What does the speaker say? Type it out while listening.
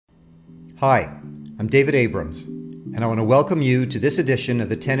Hi, I'm David Abrams, and I want to welcome you to this edition of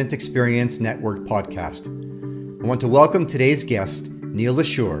the Tenant Experience Network podcast. I want to welcome today's guest, Neil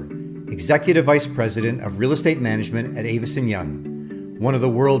LeSure, Executive Vice President of Real Estate Management at Avison Young, one of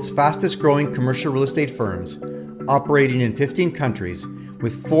the world's fastest growing commercial real estate firms, operating in 15 countries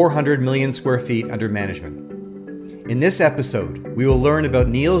with 400 million square feet under management. In this episode, we will learn about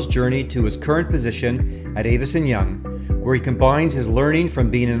Neil's journey to his current position at Avison Young, where he combines his learning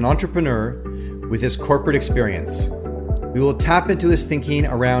from being an entrepreneur with his corporate experience. We will tap into his thinking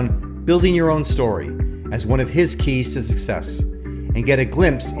around building your own story as one of his keys to success, and get a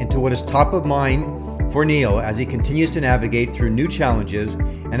glimpse into what is top of mind for Neil as he continues to navigate through new challenges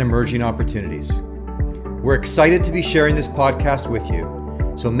and emerging opportunities. We're excited to be sharing this podcast with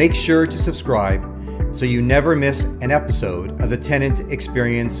you, so make sure to subscribe so you never miss an episode of the Tenant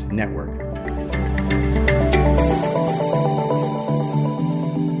Experience Network.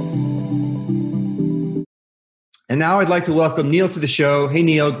 And now I'd like to welcome Neil to the show. Hey,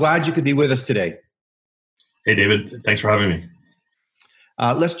 Neil, glad you could be with us today. Hey, David. Thanks for having me.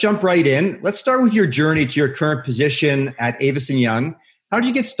 Let's jump right in. Let's start with your journey to your current position at Avison Young. How did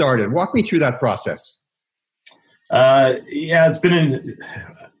you get started? Walk me through that process. It's been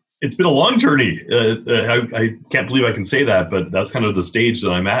a long journey. I can't believe I can say that, but that's kind of the stage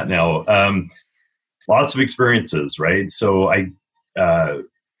that I'm at now. Lots of experiences, right? So I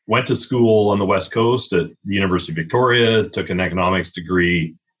went to school on the West Coast at the University of Victoria, took an economics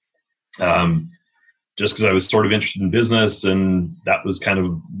degree, just because I was sort of interested in business, and that was kind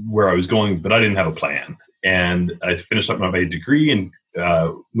of where I was going, but I didn't have a plan. And I finished up my degree and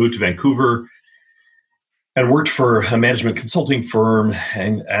moved to Vancouver and worked for a management consulting firm.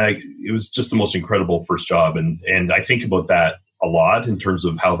 And it was just the most incredible first job. And I think about that a lot in terms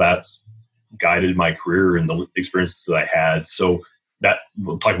of how that's guided my career and the experiences that I had. So that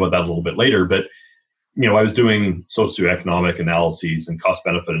we'll talk about that a little bit later. But, I was doing socioeconomic analyses and cost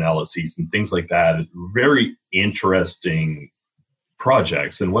benefit analyses and things like that. Very interesting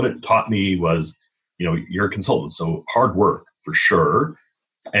projects. And what it taught me was, you're a consultant, so hard work for sure.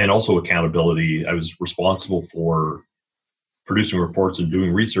 And also accountability. I was responsible for producing reports and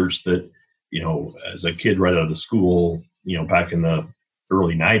doing research that, as a kid right out of the school, back in the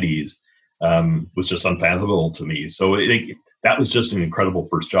early 90s, was just unfathomable to me. So that was just an incredible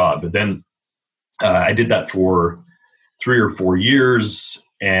first job. But then I did that for 3 or 4 years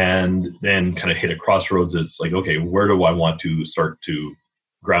and then kind of hit a crossroads. It's like, okay, where do I want to start to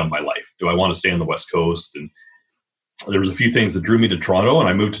ground my life? Do I want to stay on the West Coast? And there was a few things that drew me to Toronto, and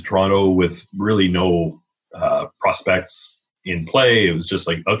I moved to Toronto with really no prospects in play. It was just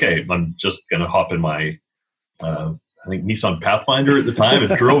like, okay, I'm just going to hop in my, I think Nissan Pathfinder at the time,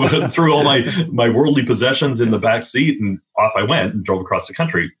 and drove through all my worldly possessions in the back seat, and off I went and drove across the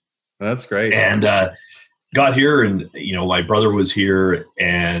country. That's great. And got here, and my brother was here,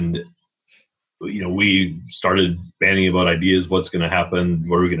 and we started bandying about ideas. What's going to happen?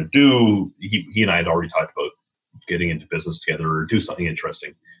 What are we going to do? He and I had already talked about getting into business together or do something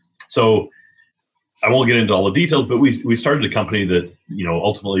interesting. So I won't get into all the details, but we started a company that,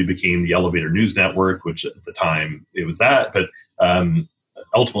 ultimately became the Elevator News Network, which at the time it was that, but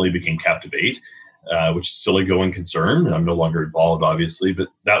ultimately became Captivate, which is still a going concern. I'm no longer involved, obviously, but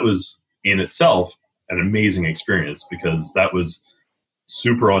that was in itself an amazing experience because that was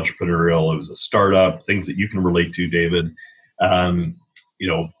super entrepreneurial. It was a startup, things that you can relate to, David.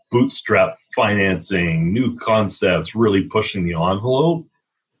 Bootstrap financing, new concepts, really pushing the envelope.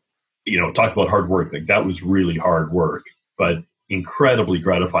 Talk about hard work. Like that was really hard work, but incredibly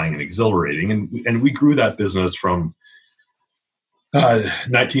gratifying and exhilarating. And we grew that business from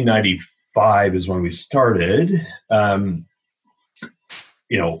 1995 is when we started. The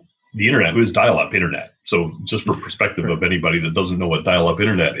internet was dial-up internet. So just for perspective of anybody that doesn't know what dial-up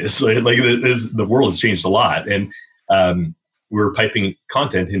internet is, the world has changed a lot. And we were piping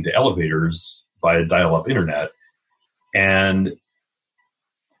content into elevators via dial-up internet. And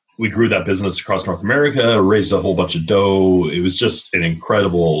we grew that business across North America, raised a whole bunch of dough. It was just an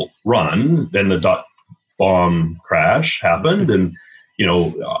incredible run. Then the dot-bomb crash happened. And,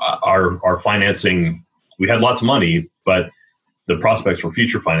 our financing, we had lots of money, but the prospects for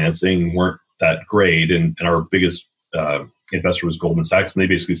future financing weren't that great. And our biggest investor was Goldman Sachs. And they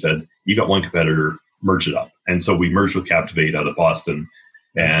basically said, you got one competitor, merge it up. And so we merged with Captivate out of Boston.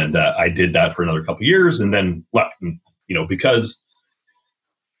 And I did that for another couple of years and then left. And, because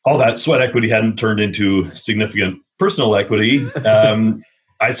all that sweat equity hadn't turned into significant personal equity,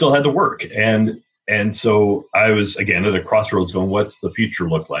 I still had to work. And so I was, again, at a crossroads going, what's the future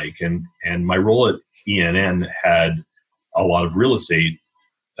look like? And my role at ENN had a lot of real estate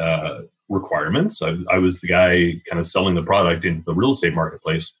requirements. I was the guy kind of selling the product into the real estate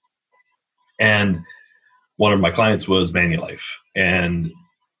marketplace. And one of my clients was Manulife. And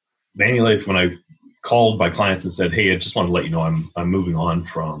Manulife, when I called my clients and said, hey, I just want to let you know I'm moving on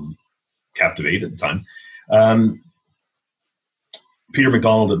from Captivate at the time. Peter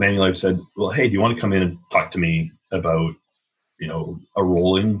McDonald at Manulife said, well, hey, do you want to come in and talk to me about, a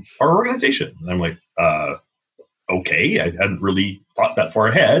role in our organization? And I'm like, okay, I hadn't really thought that far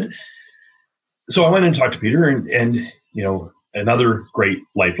ahead. So I went and talked to Peter and another great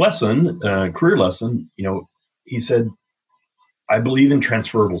life lesson, career lesson, he said, I believe in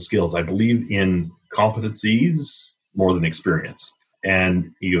transferable skills. I believe in competencies more than experience.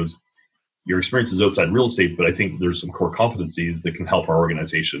 And he goes, your experience is outside real estate, but I think there's some core competencies that can help our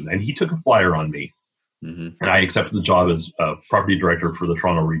organization. And he took a flyer on me. Mm-hmm. And I accepted the job as a property director for the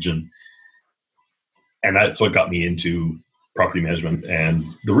Toronto region. And that's what got me into property management and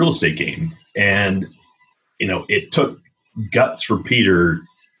the real estate game. And, it took guts for Peter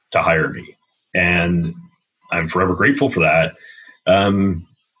to hire me. And I'm forever grateful for that.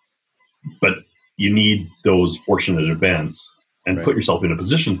 But you need those fortunate events and put yourself in a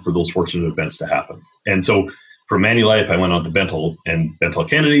position for those fortunate events to happen. And so from Manulife, I went on to Bentall and Bentall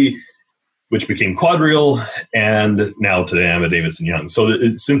Kennedy, which became Quadreal. And now today I'm at Davidson Young.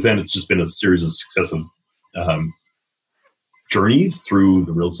 So since then, it's just been a series of successive journeys through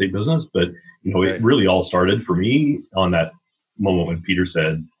the real estate business. But, it really all started for me on that moment when Peter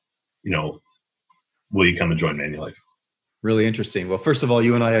said, will you come and join Manulife? Really interesting. Well, first of all,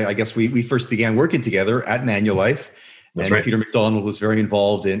 you and I guess we first began working together at Manulife. That's and right. Peter McDonald was very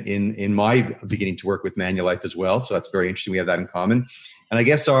involved in my beginning to work with Manulife as well. So that's very interesting. We have that in common. And I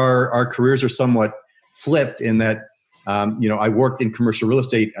guess our careers are somewhat flipped in that, I worked in commercial real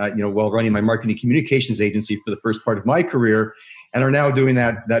estate, while running my marketing communications agency for the first part of my career, and are now doing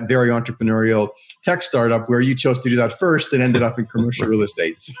that very entrepreneurial tech startup where you chose to do that first and ended up in commercial real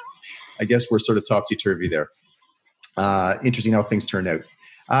estate. So I guess we're sort of topsy-turvy there. Interesting how things turned out.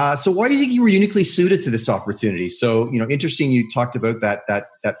 So why do you think you were uniquely suited to this opportunity? So, interesting you talked about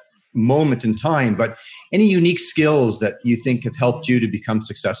that moment in time, but any unique skills that you think have helped you to become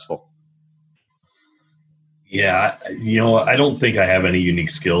successful? Yeah, I don't think I have any unique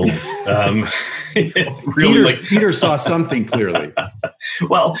skills. Peter saw something clearly.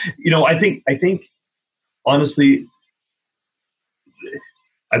 Well, I think honestly,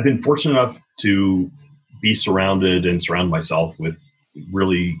 I've been fortunate enough to be surround myself with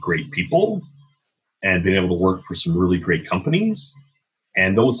really great people and being able to work for some really great companies.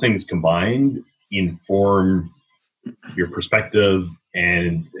 And those things combined inform your perspective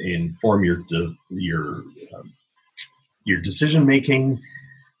and inform your decision making,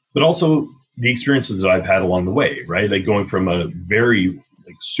 but also the experiences that I've had along the way, right? Like going from a very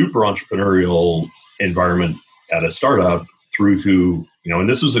super entrepreneurial environment at a startup through to, and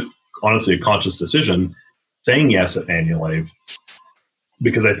this was honestly a conscious decision, saying yes at Manulife,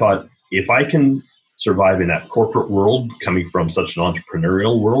 because I thought if I can survive in that corporate world coming from such an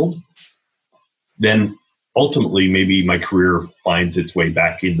entrepreneurial world, then ultimately maybe my career finds its way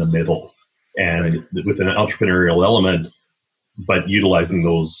back in the middle and with an entrepreneurial element, but utilizing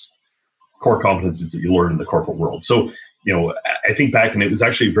those core competencies that you learn in the corporate world. So, I think back, and it was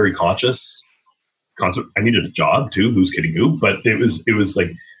actually very conscious. I needed a job too. Who's kidding who? But it was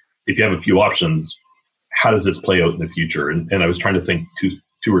like, if you have a few options, how does this play out in the future? And I was trying to think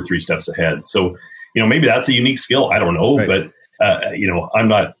two or three steps ahead. So, maybe that's a unique skill. I don't know, but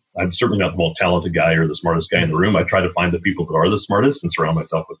I'm certainly not the most talented guy or the smartest guy in the room. I try to find the people who are the smartest and surround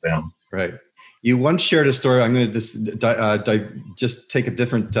myself with them. Right. You once shared a story. I'm going to just take a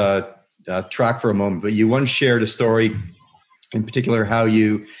different track for a moment, but you once shared a story in particular how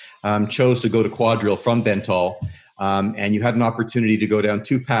you chose to go to Quadreal from Bentall, and you had an opportunity to go down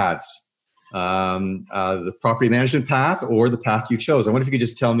two paths, the property management path or the path you chose. I wonder if you could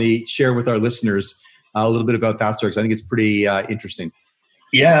just share with our listeners a little bit about that story, because I think it's pretty interesting.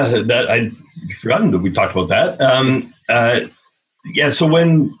 Yeah, that I'd forgotten that we talked about that. So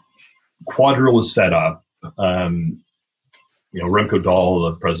when Quadreal was set up, Remco Dahl,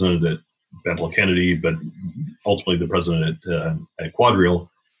 the president at Bentall Kennedy, but ultimately the president at Quadreal,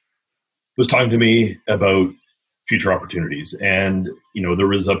 was talking to me about future opportunities. And, there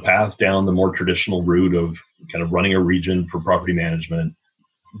was a path down the more traditional route of kind of running a region for property management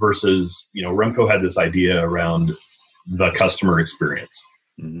versus, Remco had this idea around the customer experience.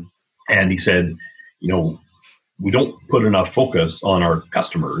 Mm-hmm. And he said, we don't put enough focus on our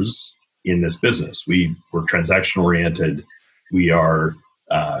customers in this business. We're transaction oriented. We are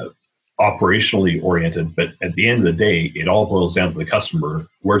operationally oriented, but at the end of the day, it all boils down to the customer.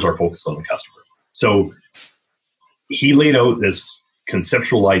 Where's our focus on the customer? So he laid out this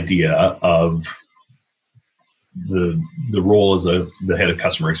conceptual idea of the role as the head of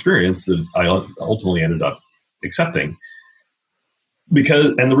customer experience that I ultimately ended up accepting.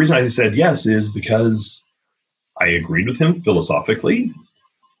 And the reason I said yes is because I agreed with him philosophically.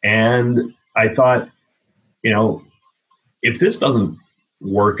 And I thought, if this doesn't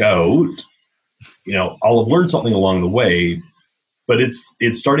work out, I'll have learned something along the way, but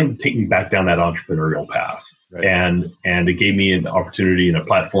it's starting to take me back down that entrepreneurial path. Right. And it gave me an opportunity and a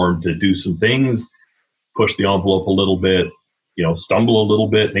platform to do some things, push the envelope a little bit, stumble a little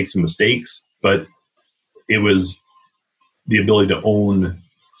bit, make some mistakes, but it was the ability to own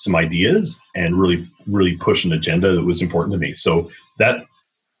some ideas and really, really push an agenda that was important to me. So that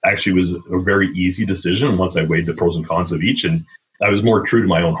actually was a very easy decision once I weighed the pros and cons of each. And I was more true to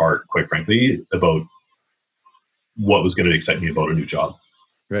my own heart, quite frankly, about what was going to excite me about a new job.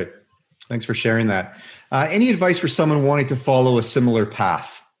 Right. Thanks for sharing that. Any advice for someone wanting to follow a similar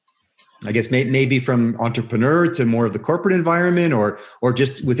path? I guess maybe from entrepreneur to more of the corporate environment or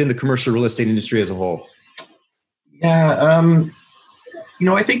just within the commercial real estate industry as a whole? Yeah.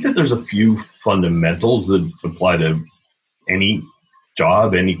 I think that there's a few fundamentals that apply to any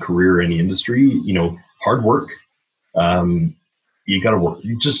job, any career, any industry. Hard work. You got to work.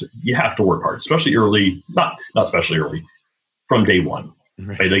 You have to work hard, especially early. Not especially early, from day one.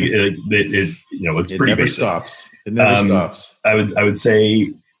 Right? Like it's pretty basic. Stops. It never stops. I would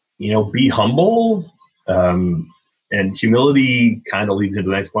say, be humble, and humility kind of leads into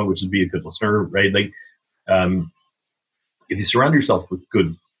the next point, which is be a good listener, right? Like, if you surround yourself with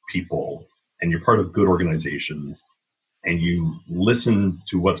good people and you're part of good organizations and you listen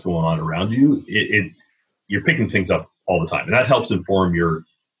to what's going on around you, you're picking things up all the time. And that helps inform your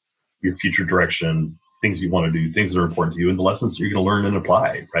future direction, things you want to do, things that are important to you, and the lessons that you're going to learn and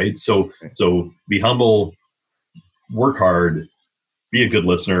apply, right? So be humble, work hard, be a good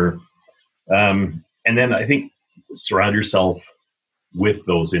listener. And then I think surround yourself with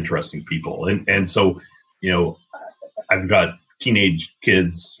those interesting people. And so, I've got teenage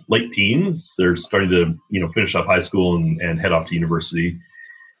kids, late teens. They're starting to, finish up high school and head off to university.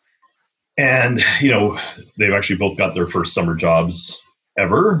 And, they've actually both got their first summer jobs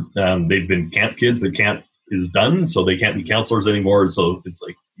ever. They've been camp kids, but camp is done, so they can't be counselors anymore. So it's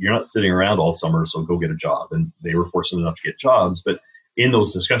like, you're not sitting around all summer, so go get a job. And they were fortunate enough to get jobs. But in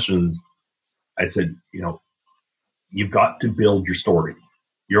those discussions, I said, you've got to build your story.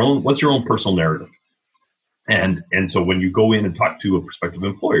 What's your own personal narrative? And so when you go in and talk to a prospective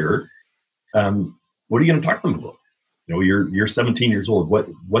employer, what are you going to talk to them about? You're 17 years old.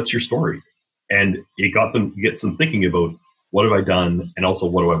 What's your story? And it gets them thinking about, what have I done? And also,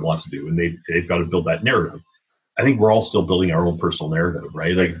 what do I want to do? And they've got to build that narrative. I think we're all still building our own personal narrative,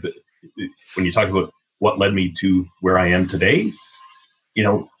 right? Like when you talk about what led me to where I am today,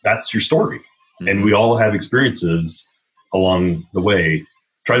 that's your story. Mm-hmm. And we all have experiences along the way.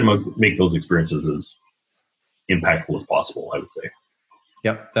 Try to make those experiences as impactful as possible, I would say.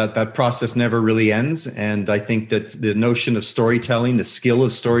 Yep, that process never really ends. And I think that the notion of storytelling, the skill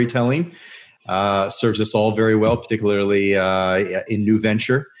of storytelling, serves us all very well, particularly in new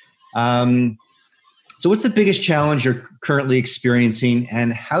venture. So what's the biggest challenge you're currently experiencing,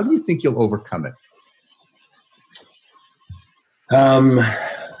 and how do you think you'll overcome it?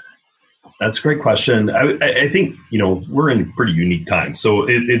 That's a great question. I think, we're in a pretty unique time. So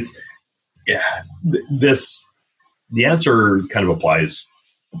the answer kind of applies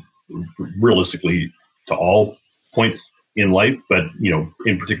realistically to all points in life, but,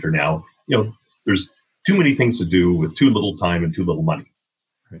 in particular now, there's too many things to do with too little time and too little money.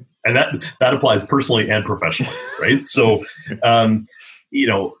 Right. And that applies personally and professionally, right? So,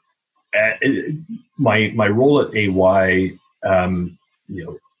 my role at AY,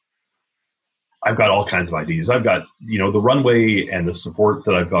 I've got all kinds of ideas. I've got, the runway and the support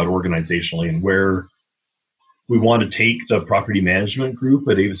that I've got organizationally, and where we want to take the property management group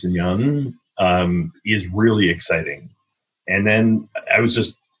at Avison Young is really exciting. And then I was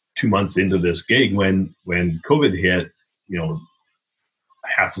just 2 months into this gig when COVID hit. I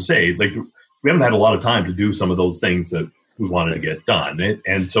have to say, like, we haven't had a lot of time to do some of those things that we wanted to get done.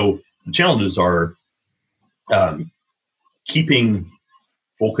 And so the challenges are keeping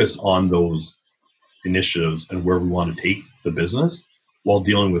focus on those initiatives and where we want to take the business while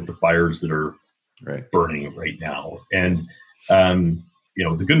dealing with the fires that are burning right now. And,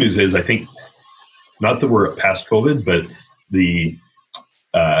 the good news is, I think, not that we're past COVID, but the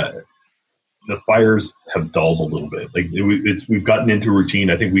the fires have dulled a little bit. Like we've gotten into a routine.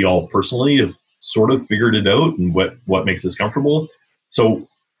 I think we all personally have sort of figured it out and what makes us comfortable. So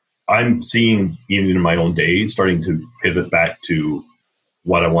I'm seeing, even in my own day, starting to pivot back to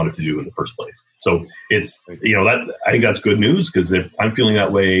what I wanted to do in the first place. So it's, that I think that's good news, because if I'm feeling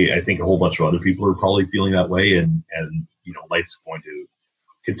that way, I think a whole bunch of other people are probably feeling that way, and life's going to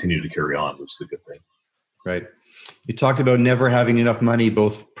continue to carry on, which is a good thing. Right. You talked about never having enough money,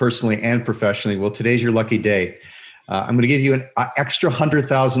 both personally and professionally. Well, today's your lucky day. I'm going to give you an extra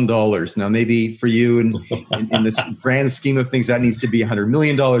 $100,000. Now, maybe for you in this grand scheme of things, that needs to be $100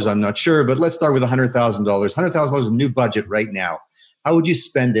 million. I'm not sure, but let's start with $100,000. $100,000 is a new budget right now. How would you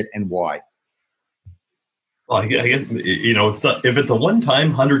spend it and why? Well, I guess, if it's a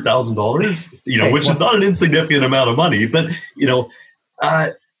one-time $100,000, which is not an insignificant amount of money, but,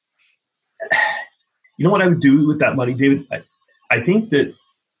 what I would do with that money, David? I think that,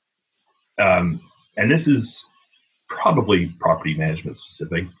 and this is probably property management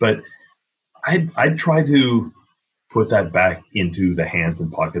specific, but I'd try to put that back into the hands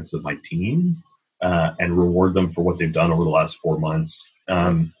and pockets of my team and reward them for what they've done over the last 4 months.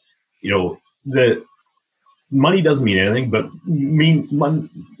 The money doesn't mean anything, but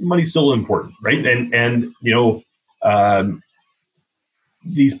money's still important, right? And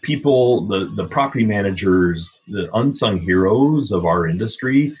these people, the property managers, the unsung heroes of our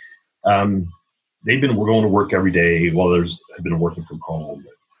industry, they've been going to work every day while others have been working from home.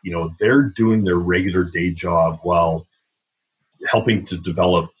 They're doing their regular day job while helping to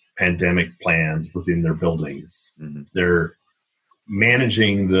develop pandemic plans within their buildings. Mm-hmm. They're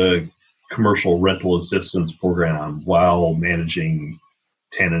managing the commercial rental assistance program while managing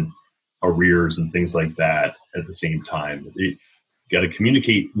tenant arrears and things like that at the same time. You got to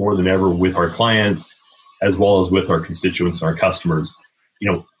communicate more than ever with our clients as well as with our constituents and our customers.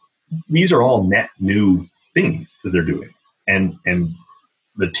 These are all net new things that they're doing. And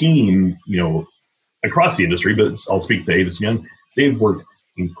the team, across the industry, but I'll speak to Avison Young, they've worked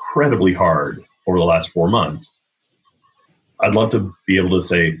incredibly hard over the last 4 months. I'd love to be able to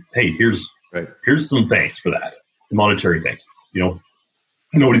say, hey, here's some thanks for that, monetary thanks.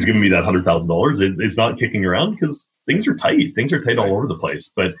 Nobody's giving me that $100,000. It's not kicking around because things are tight. Things are tight all over the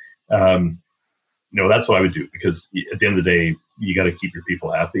place. But that's what I would do, because at the end of the day, you got to keep your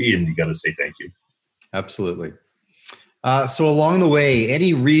people happy and you got to say thank you. Absolutely. So along the way,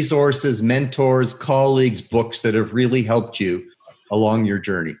 any resources, mentors, colleagues, books that have really helped you along your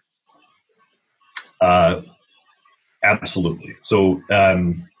journey? Absolutely. So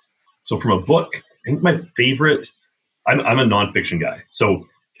from a book, I think my favorite, I'm a nonfiction guy. So,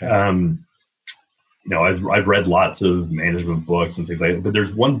 I've read lots of management books and things like that, but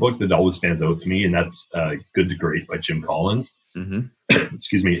there's one book that always stands out to me, and that's Good to Great by Jim Collins. Mm-hmm.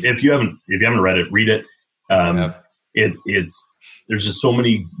 Excuse me. If you haven't read it, read it. There's just so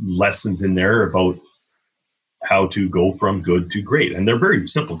many lessons in there about how to go from good to great. And they're very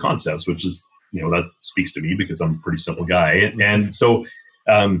simple concepts, which is, that speaks to me because I'm a pretty simple guy. And so,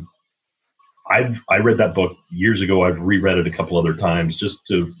 I read that book years ago. I've reread it a couple other times just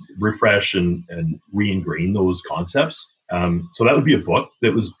to refresh and re-ingrain those concepts. So that would be a book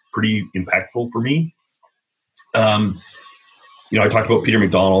that was pretty impactful for me. I talked about Peter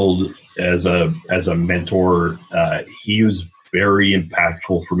McDonald as a mentor. He was very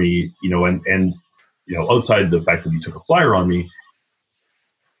impactful for me, and outside the fact that he took a flyer on me,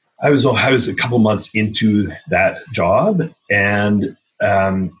 I was a couple months into that job, and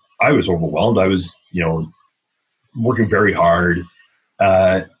I was overwhelmed. I was, working very hard,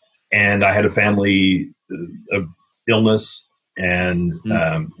 and I had a family illness, and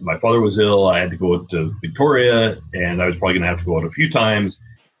my father was ill. I had to go out to Victoria, and I was probably going to have to go out a few times,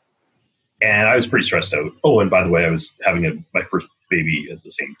 and I was pretty stressed out. Oh, and by the way, I was having my first baby at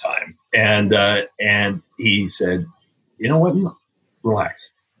the same time, and he said, "You know what? Relax."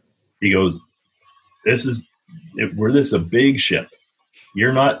 He goes, "This is a big ship.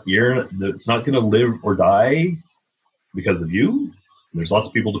 It's not going to live or die because of you. There's lots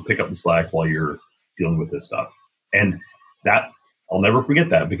of people to pick up the slack while you're dealing with this stuff." And that, I'll never forget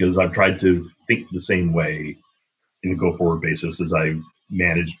that, because I've tried to think the same way in a go forward basis as I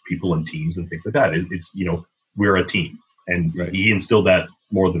manage people and teams and things like that. It's, we're a team, and he instilled that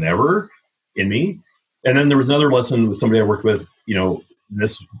more than ever in me. And then there was another lesson with somebody I worked with,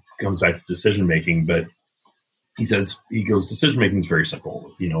 this comes back to decision making, but he goes, decision making is very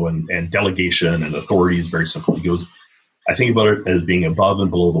simple, and delegation and authority is very simple. He goes, I think about it as being above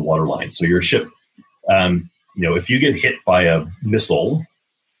and below the waterline. So you're a ship. If you get hit by a missile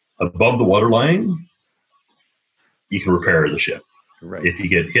above the waterline, you can repair the ship. Right. If you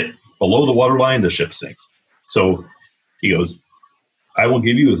get hit below the waterline, the ship sinks. So he goes, I will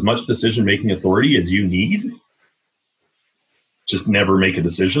give you as much decision-making authority as you need. Just never make a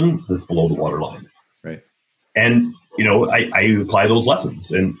decision that's below the waterline. Right. And, I apply those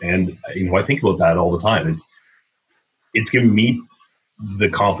lessons and, I think about that all the time. It's given me the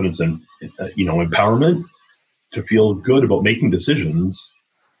confidence and, empowerment to feel good about making decisions,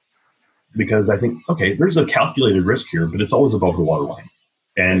 because I think, okay, there's a calculated risk here, but it's always above the waterline.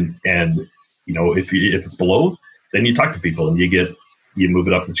 And if it's below, then you talk to people and you move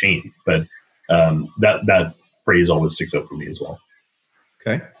it up the chain. But that phrase always sticks out for me as well.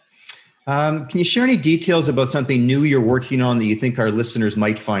 Okay. Can you share any details about something new you're working on that you think our listeners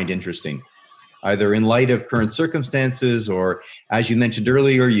might find interesting, either in light of current circumstances, or as you mentioned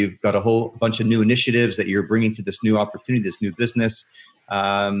earlier, you've got a whole bunch of new initiatives that you're bringing to this new opportunity, this new business?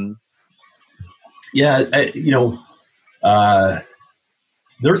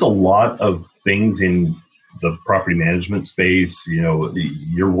 There's a lot of things in the property management space.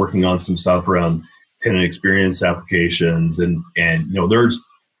 You're working on some stuff around tenant experience applications, and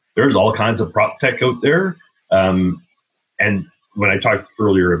there's all kinds of prop tech out there. And when I talked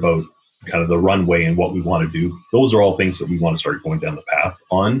earlier about kind of the runway and what we want to do, those are all things that we want to start going down the path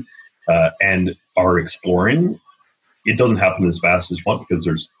on and are exploring. It doesn't happen as fast as you want because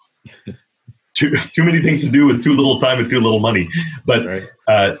there's too many things to do with too little time and too little money. But right.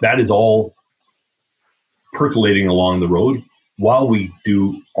 That is all percolating along the road while we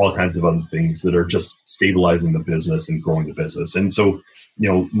do all kinds of other things that are just stabilizing the business and growing the business. And so,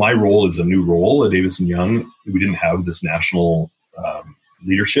 my role is a new role at Avison Young. We didn't have this national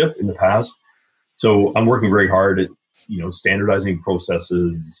leadership in the past. So I'm working very hard at, standardizing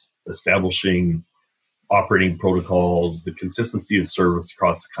processes, establishing operating protocols, the consistency of service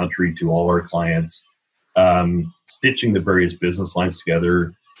across the country to all our clients, stitching the various business lines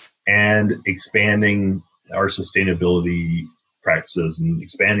together, and expanding our sustainability practices and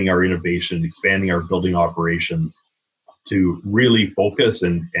expanding our innovation, expanding our building operations to really focus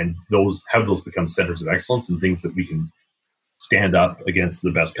and those become centers of excellence and things that we can stand up against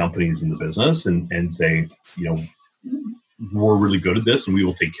the best companies in the business and say, we're really good at this and we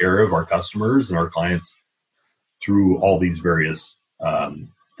will take care of our customers and our clients through all these various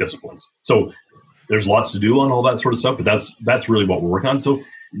disciplines. So there's lots to do on all that sort of stuff, but that's really what we're working on. So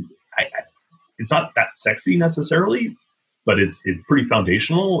it's not that sexy necessarily, but it's pretty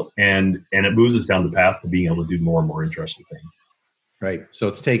foundational and it moves us down the path to being able to do more and more interesting things. Right. So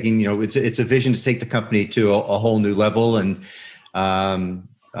it's taking, it's a vision to take the company to a whole new level. And,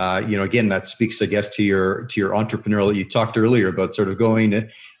 again, that speaks, I guess, to your entrepreneurial, you talked earlier about sort of going to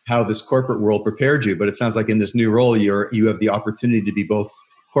how this corporate world prepared you, but it sounds like in this new role, you have the opportunity to be both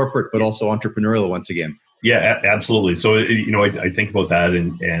corporate, but also entrepreneurial once again. Yeah, absolutely. So, I think about that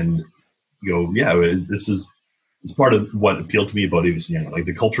and it's part of what appealed to me about Avison Young. Like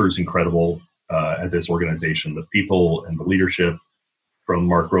the culture is incredible at this organization, the people and the leadership from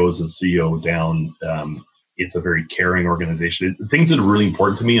Mark Rose as CEO down. It's a very caring organization. Things that are really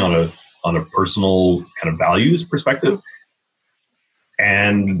important to me on a personal kind of values perspective,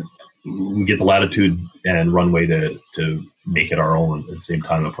 and we get the latitude and runway to make it our own at the same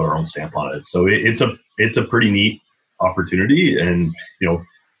time and put our own stamp on it. So it's a pretty neat opportunity, and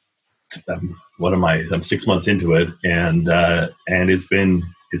I'm 6 months into it, and it's been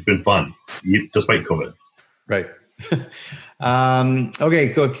fun despite COVID. Right.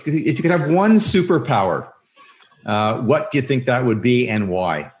 Okay. So if you could have one superpower, what do you think that would be and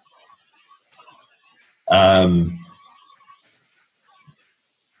why? I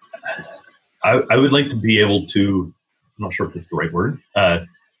would like to be able to, I'm not sure if it's the right word,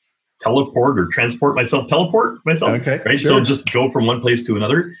 teleport or teleport myself. Okay. Right. Sure. So just go from one place to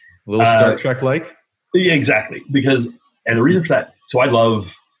another. A little Star Trek-like? Yeah, exactly. And the reason for that, so I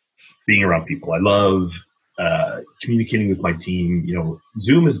love being around people. I love communicating with my team.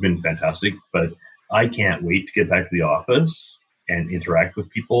 Zoom has been fantastic, but I can't wait to get back to the office and interact with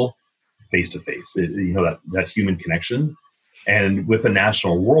people face to face. That human connection. And with a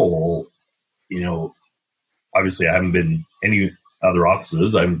national role, obviously I haven't been any other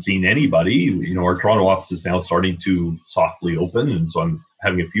offices. I haven't seen anybody. Our Toronto office is now starting to softly open, and so I'm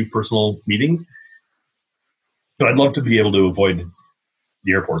having a few personal meetings. But I'd love to be able to avoid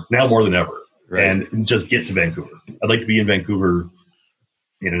the airports now more than ever, right, and just get to Vancouver. I'd like to be in Vancouver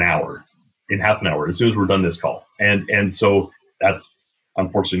in half an hour, as soon as we're done this call. And so that's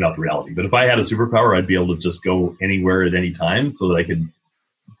unfortunately not the reality. But if I had a superpower, I'd be able to just go anywhere at any time so that I could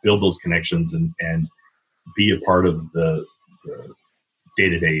build those connections and be a part of the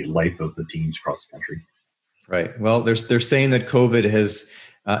day-to-day life of the teams across the country. Right. Well, they're saying that COVID has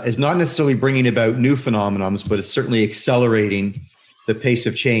is not necessarily bringing about new phenomenons, but it's certainly accelerating the pace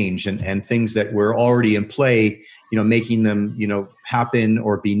of change and things that were already in play, making them, happen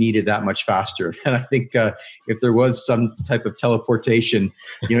or be needed that much faster. And I think if there was some type of teleportation,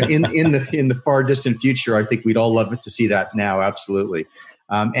 in the far distant future, I think we'd all love it to see that now. Absolutely.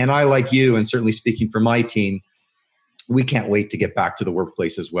 And I, like you, and certainly speaking for my team, we can't wait to get back to the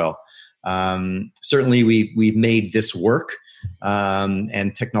workplace as well. Certainly we've made this work,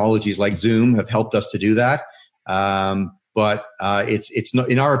 and technologies like Zoom have helped us to do that. But it's not,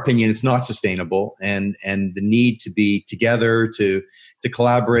 in our opinion, it's not sustainable, and the need to be together, to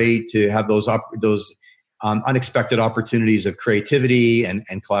collaborate, to have those unexpected opportunities of creativity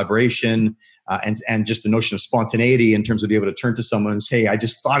and collaboration, and just the notion of spontaneity in terms of being able to turn to someone and say, "I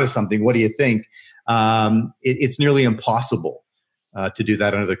just thought of something. What do you think?" It's nearly impossible to do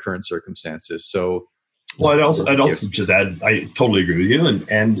that under the current circumstances. So, well, I'd also just add, I totally agree with you,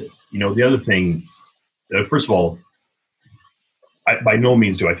 and the other thing, first of all, by no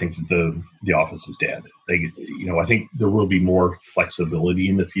means do I think that the office is dead. I think there will be more flexibility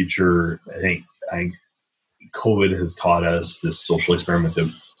in the future. I think COVID has taught us this social experiment that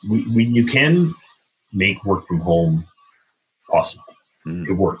you can make work from home possible.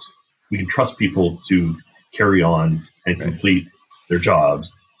 It works. We can trust people to carry on and complete their jobs,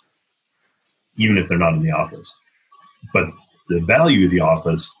 even if they're not in the office. But the value of the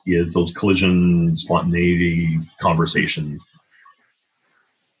office is those collision, spontaneity conversations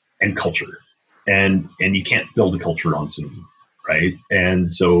and culture. And you can't build a culture on Zoom, right?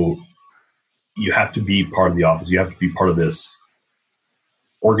 And so you have to be part of the office. You have to be part of this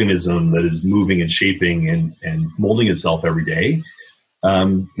organism that is moving and shaping and molding itself every day.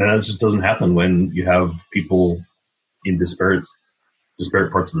 And that just doesn't happen when you have people in disparate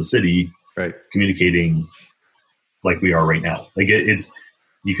parts of the city, right, communicating like we are right now. Like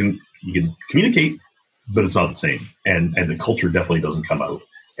you can communicate, but it's not the same, and the culture definitely doesn't come out.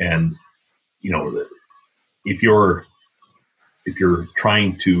 And if you're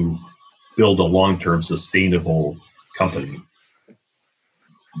trying to build a long-term sustainable company,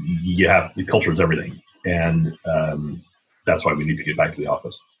 the culture is everything, and that's why we need to get back to the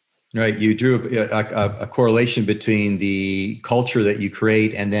office. Right. You drew a correlation between the culture that you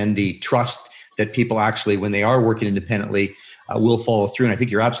create and then the trust that people actually, when they are working independently, will follow through. And I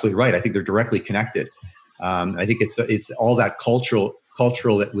think you're absolutely right. I think they're directly connected. I think it's all that cultural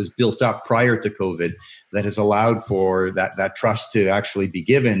that was built up prior to COVID that has allowed for that trust to actually be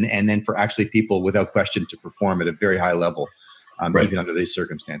given, and then for actually people without question to perform at a very high level, right, even under these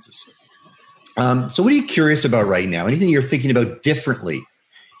circumstances. So what are you curious about right now? Anything you're thinking about differently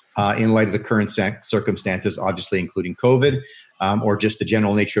in light of the current circumstances, obviously including COVID, or just the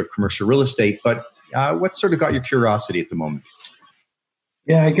general nature of commercial real estate? But what sort of got your curiosity at the moment?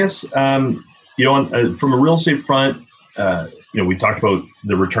 Yeah, I guess, from a real estate front, we talked about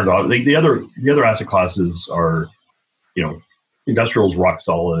the return to office. The other asset classes are, industrial's rock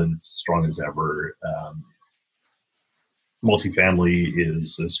solid, strong as ever. Multifamily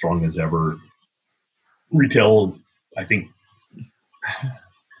is as strong as ever. Retail, I think,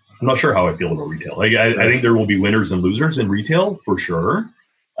 I'm not sure how I feel about retail. I think there will be winners and losers in retail for sure.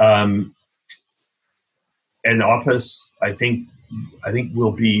 And office, I think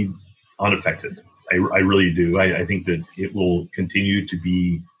will be unaffected. I really do. I think that it will continue to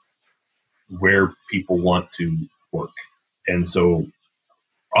be where people want to work. And so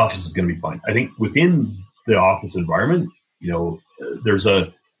office is going to be fine. I think within the office environment, I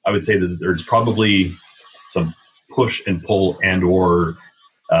would say that there's probably some push and pull and or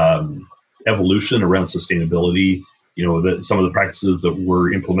evolution around sustainability. That some of the practices that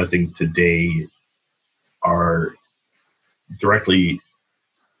we're implementing today are directly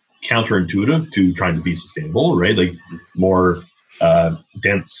counterintuitive to trying to be sustainable, right? Like more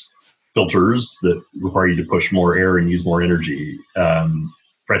dense filters that require you to push more air and use more energy,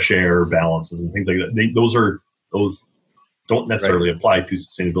 fresh air balances and things like that. Those don't necessarily apply to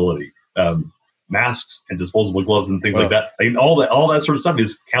sustainability. Masks and disposable gloves and things like that. I mean, all that sort of stuff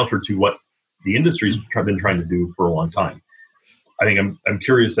is counter to what the industry's been trying to do for a long time. I think I'm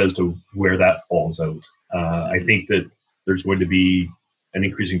curious as to where that falls out. I think that there's going to be an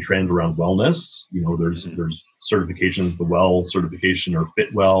increasing trend around wellness. There's certifications, the WELL certification or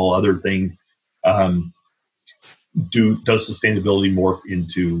FitWell, other things. Does sustainability morph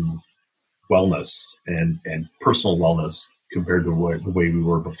into wellness and personal wellness compared to the way we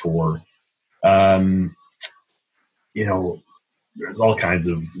were before? There's all kinds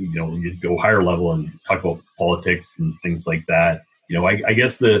of, you go higher level and talk about politics and things like that. I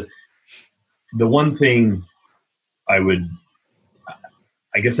guess the one thing I would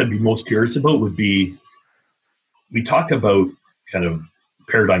I guess I'd be most curious about would be, we talk about kind of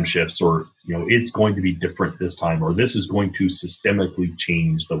paradigm shifts, or, it's going to be different this time, or this is going to systemically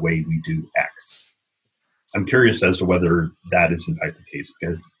change the way we do X. I'm curious as to whether that is in fact the case,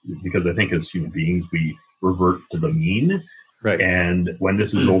 because I think as human beings, we revert to the mean. Right. And when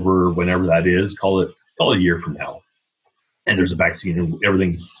this is over, whenever that is, call it a year from now, and there's a vaccine and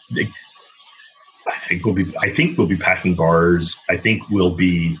everything, I think we'll be packing bars. I think we'll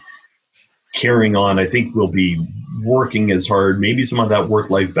be carrying on. I think we'll be working as hard. Maybe some of that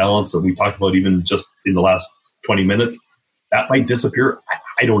work-life balance that we talked about even just in the last 20 minutes, that might disappear.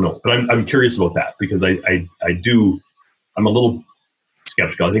 I don't know, but I'm curious about that, because I'm a little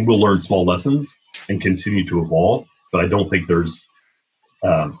skeptical. I think we'll learn small lessons and continue to evolve, but I don't think there's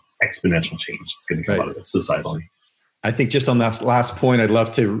exponential change that's going to come out of this societally. I think just on that last point, I'd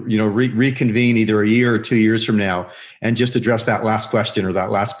love to, reconvene either a year or 2 years from now and just address that last question or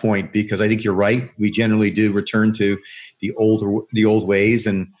that last point, because I think you're right. We generally do return to the old ways.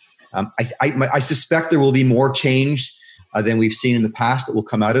 And I suspect there will be more change than we've seen in the past that will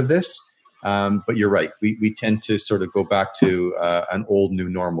come out of this. But you're right. We tend to sort of go back to an old new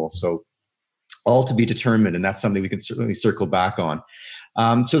normal. So all to be determined. And that's something we can certainly circle back on.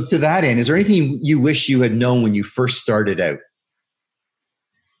 So to that end, is there anything you wish you had known when you first started out?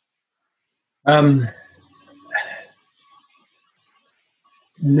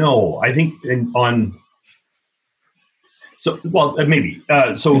 No, I think maybe.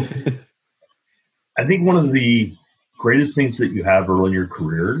 So I think one of the greatest things that you have early in your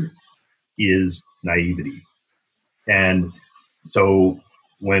career is naivety. And so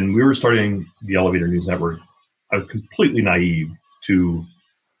when we were starting the Elevator News Network, I was completely naive to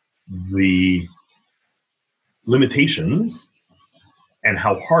the limitations and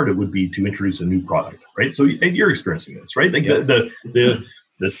how hard it would be to introduce a new product, right? So you're experiencing this, right? Like the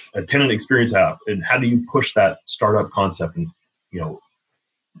tenant experience app, and how do you push that startup concept? And,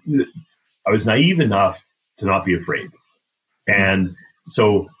 I was naive enough to not be afraid. And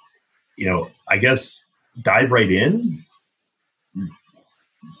so, I guess dive right in,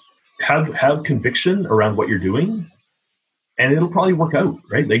 have conviction around what you're doing, and it'll probably work out,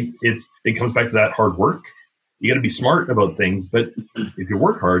 right? It comes back to that hard work. You got to be smart about things, but if you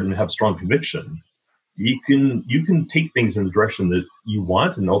work hard and have strong conviction, you can take things in the direction that you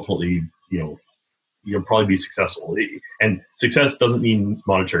want, and ultimately, you'll probably be successful. And success doesn't mean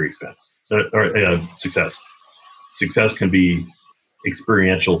monetary expense. Success. Success can be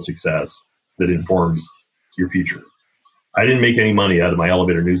experiential success that informs your future. I didn't make any money out of my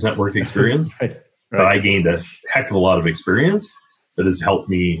Elevator News Network experience, right. But I gained a heck of a lot of experience that has helped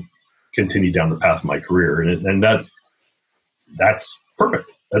me continue down the path of my career. And that's perfect.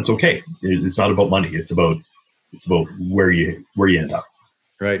 That's okay. It's not about money. It's about where you end up.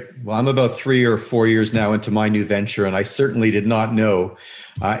 Right. Well, I'm about 3 or 4 years now into my new venture, and I certainly did not know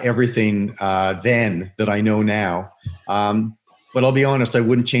everything then that I know now. But I'll be honest, I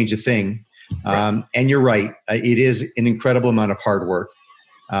wouldn't change a thing. Right. And you're right. It is an incredible amount of hard work.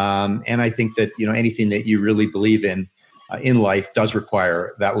 And I think that, anything that you really believe in life does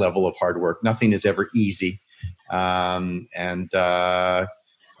require that level of hard work. Nothing is ever easy.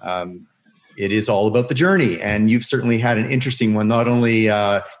 It is all about the journey. And you've certainly had an interesting one, not only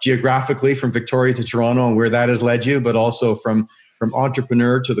geographically from Victoria to Toronto and where that has led you, but also from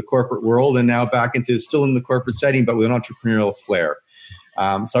entrepreneur to the corporate world, and now back into still in the corporate setting, but with an entrepreneurial flair.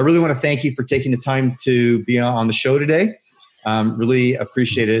 So I really want to thank you for taking the time to be on the show today. Really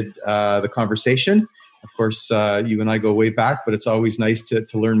appreciated the conversation. Of course, you and I go way back, but it's always nice to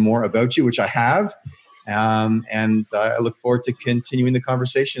learn more about you, which I have. And I look forward to continuing the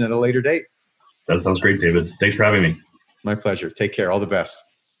conversation at a later date. That sounds great, David. Thanks for having me. My pleasure. Take care. All the best.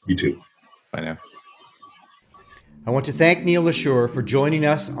 You too. Bye now. I want to thank Neil LaSure for joining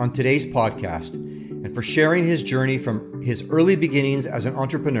us on today's podcast and for sharing his journey from his early beginnings as an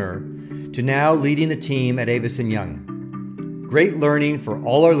entrepreneur to now leading the team at Avison Young. Great learning for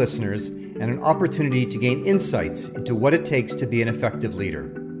all our listeners and an opportunity to gain insights into what it takes to be an effective leader.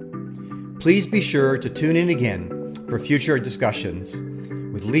 Please be sure to tune in again for future discussions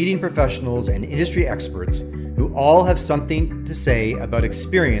with leading professionals and industry experts who all have something to say about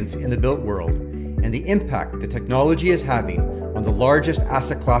experience in the built world and the impact that technology is having on the largest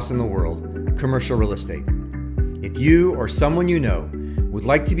asset class in the world, commercial real estate. If you or someone you know would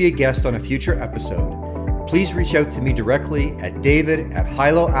like to be a guest on a future episode, please reach out to me directly at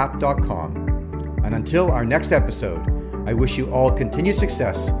david@hiloapp.com. And until our next episode, I wish you all continued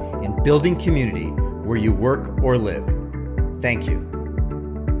success in building community where you work or live. Thank you.